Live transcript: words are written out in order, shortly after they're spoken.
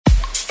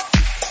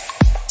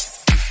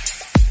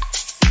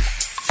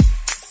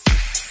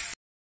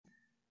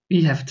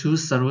We have two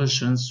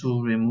solutions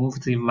to remove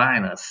the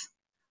virus: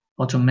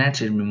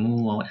 automatic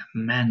removal and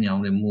manual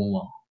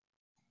removal.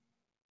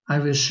 I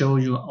will show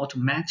you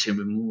automatic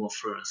removal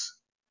first.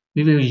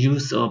 We will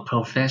use a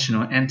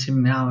professional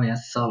anti-malware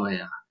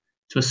software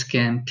to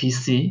scan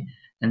PC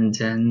and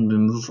then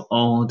remove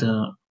all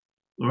the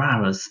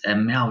virus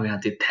and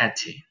malware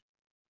detected.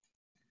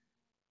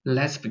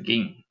 Let's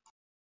begin.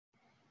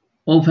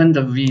 Open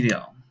the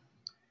video.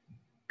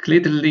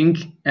 Click the link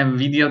and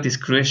video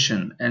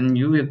description and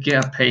you will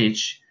get a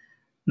page.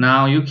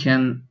 Now you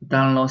can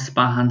download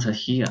Spy Hunter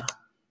here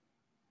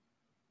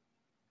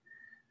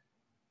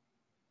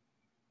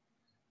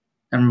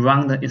and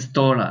run the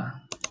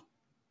installer.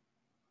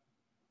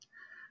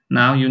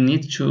 Now you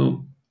need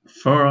to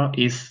follow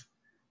its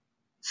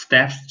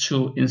steps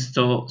to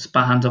install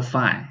Spy Hunter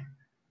file.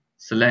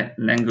 Select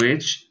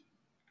language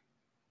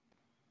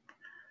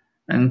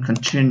and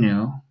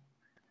continue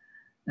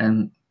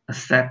and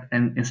accept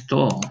and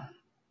install.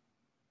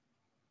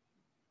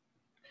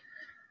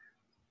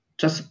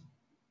 Just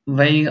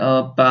wait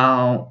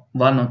about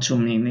 1 or 2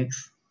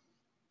 minutes.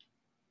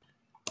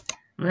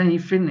 When you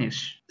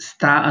finish,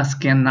 start a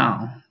scan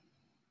now.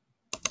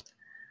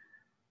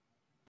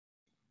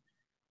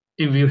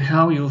 It will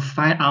help you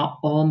find out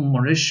all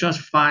malicious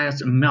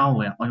files and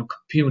malware on your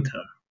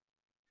computer.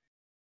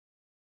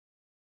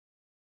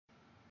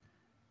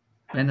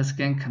 When the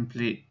scan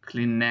complete,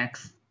 click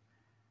Next.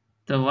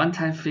 The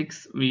one-time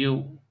fix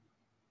will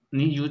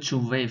need you to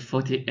wait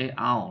 48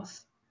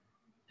 hours.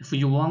 If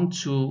you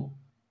want to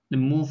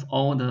remove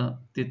all the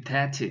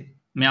detected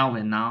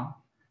malware now,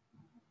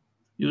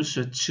 you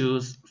should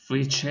choose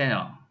Free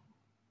Trial.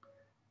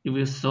 It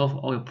will solve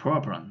all your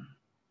problems.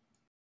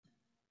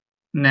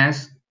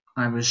 Next,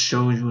 I will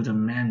show you the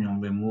manual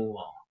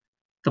removal.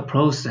 The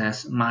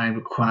process might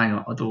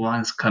require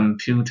advanced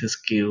computer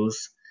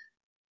skills.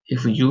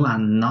 If you are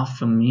not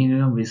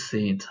familiar with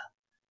it,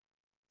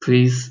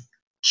 please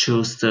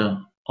choose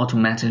the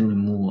automatic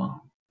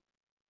removal.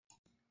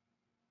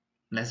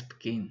 Let's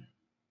begin.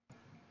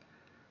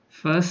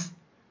 First,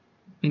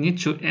 we need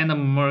to end the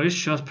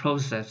malicious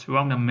process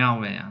run the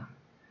malware.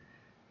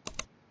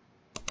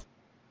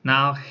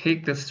 Now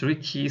hit the 3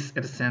 keys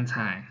at the same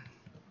time.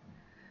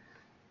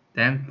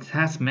 Then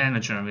Task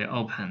Manager will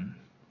open.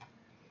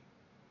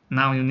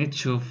 Now you need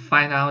to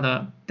find out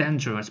the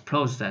dangerous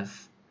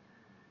process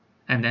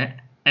and then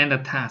end the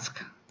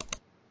task.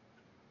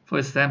 For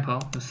example,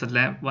 you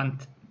select one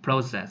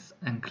process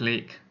and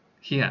click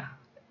here.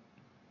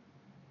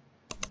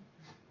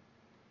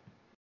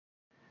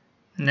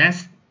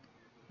 Next,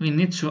 we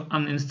need to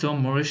uninstall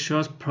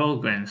malicious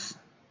programs.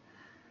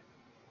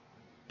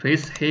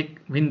 Please hit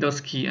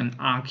Windows key and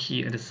R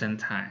key at the same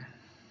time.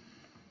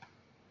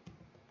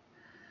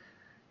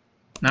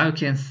 Now you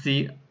can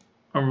see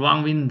a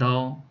wrong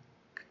window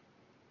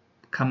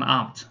come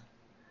out.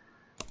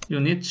 You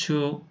need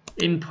to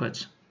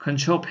input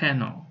Control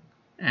Panel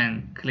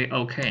and click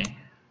OK.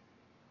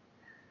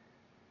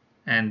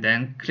 And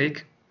then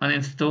click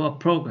Uninstall a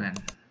program.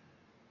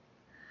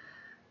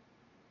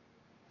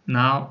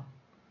 Now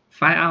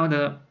find out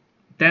the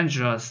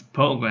dangerous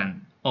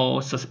program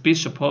or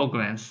suspicious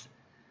programs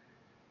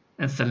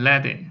and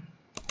select it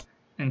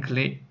and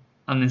click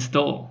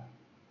Uninstall.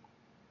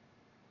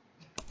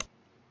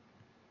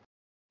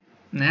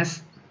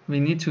 Next, we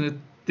need to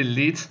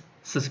delete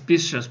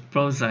suspicious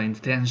browser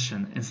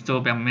extension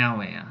installed by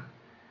malware.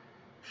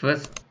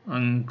 First,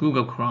 on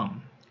Google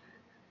Chrome,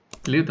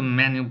 click the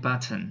menu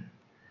button,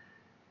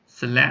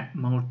 select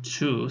More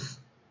Tools,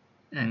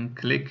 and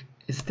click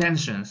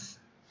Extensions.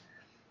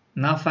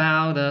 Now find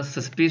out the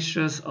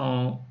suspicious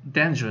or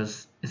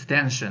dangerous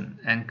extension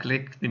and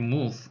click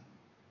Remove.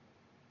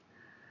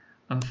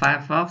 On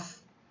Firefox,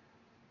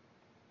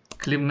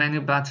 click Menu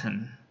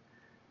button.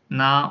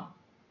 Now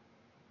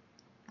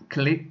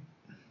click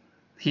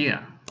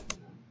here.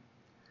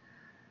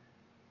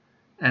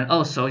 And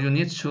also you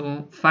need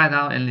to find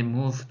out and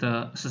remove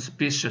the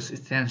suspicious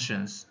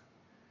extensions.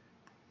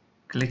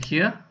 Click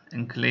here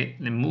and click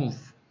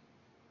Remove.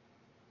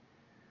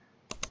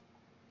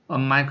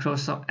 On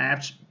Microsoft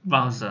Edge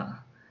browser,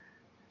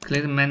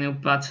 click the menu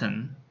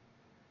button.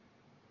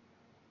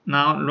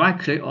 Now right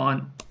click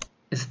on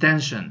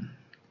Extension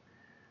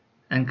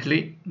and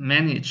click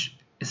Manage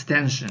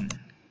Extension.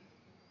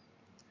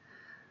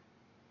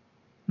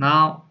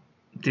 Now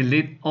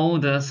delete all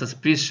the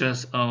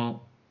suspicious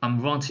or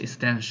unwanted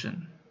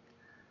extension.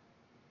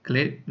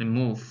 Click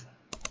Remove.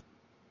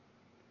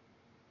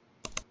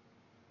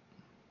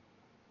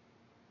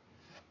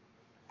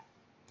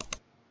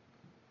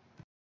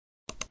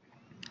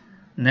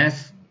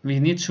 Next, we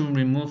need to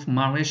remove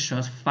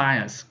malicious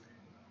files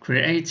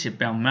created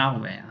by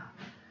malware.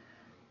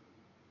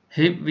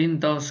 Hit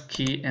Windows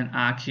key and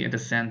R key at the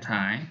same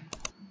time.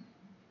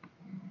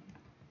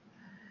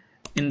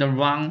 In the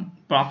Run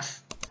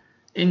box,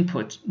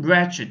 input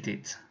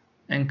regedit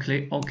and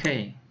click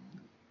OK.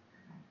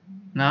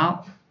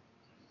 Now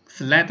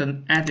select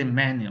the Edit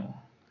menu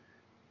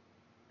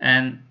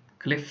and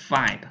click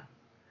Find.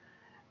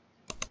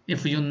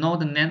 If you know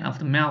the name of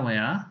the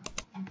malware,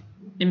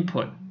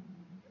 input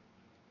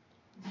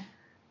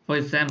for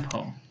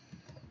example,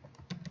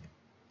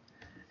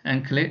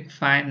 and click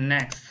Find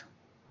Next.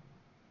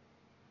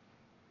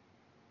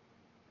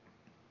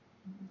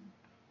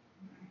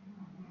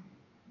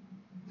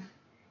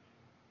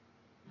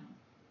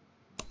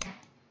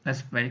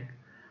 Let's wait.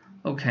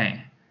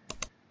 Okay,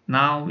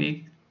 now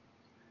we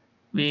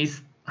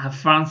have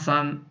found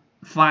some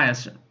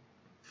files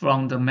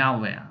from the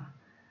malware.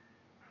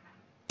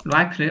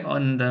 Right click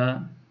on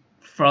the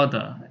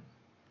folder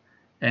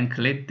and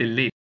click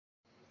Delete.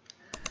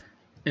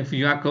 If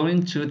you are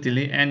going to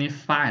delete any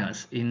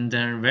files in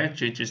the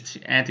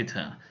registry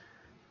editor,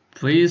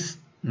 please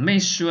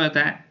make sure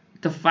that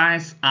the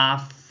files are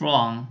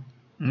from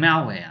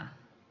malware.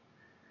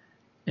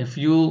 If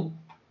you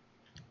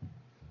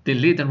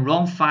delete the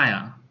wrong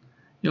file,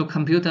 your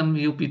computer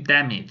will be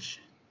damaged.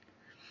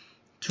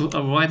 To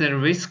avoid the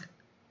risk,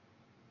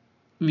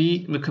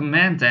 we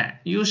recommend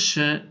that you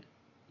should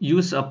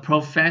use a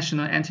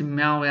professional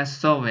anti-malware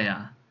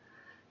software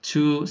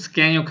to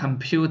scan your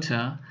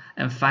computer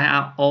and find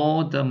out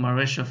all the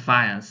malicious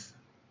files.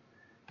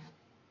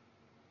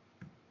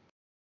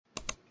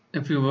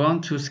 If you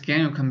want to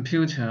scan your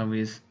computer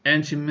with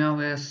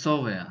anti-malware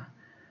software,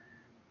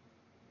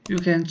 you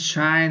can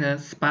try the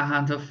Spy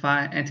Hunter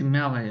 5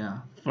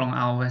 anti-malware from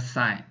our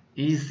website,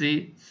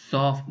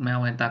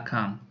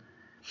 easysolvemalware.com.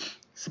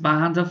 Spy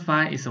Hunter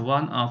 5 is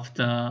one of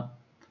the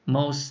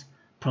most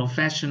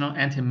professional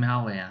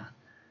anti-malware.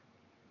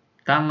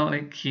 Download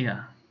it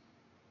here.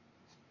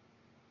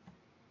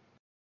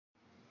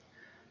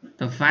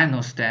 The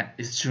final step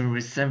is to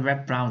reset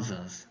web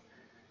browsers.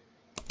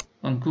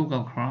 On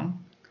Google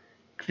Chrome,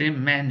 click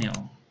Menu,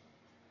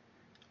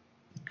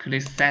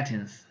 click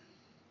Settings,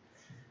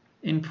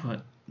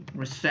 Input,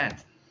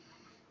 Reset.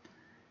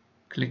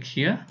 Click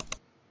here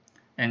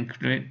and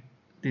click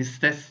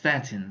Reset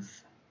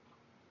Settings.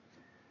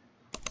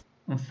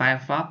 On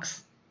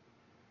Firefox,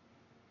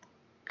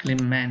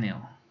 click Menu,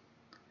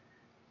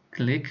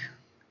 click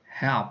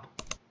Help,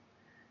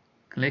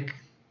 click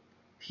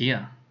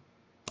here.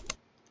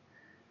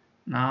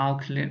 Now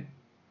click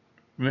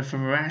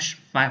Refresh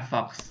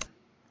Firefox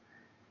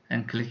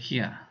and click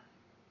here.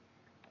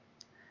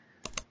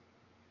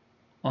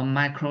 On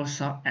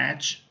Microsoft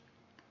Edge,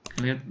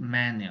 click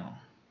Menu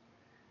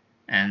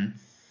and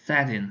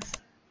Settings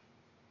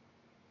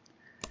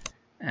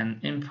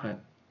and Input,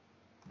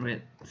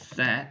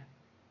 Reset.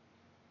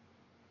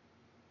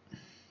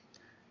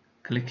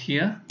 Click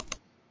here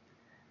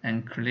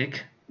and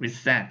click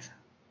Reset.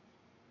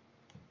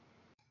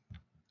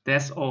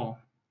 That's all.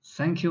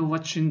 Thank you for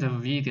watching the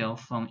video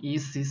from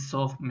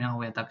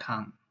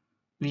easysolvemalware.com.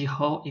 We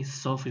hope it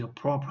solves your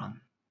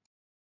problem.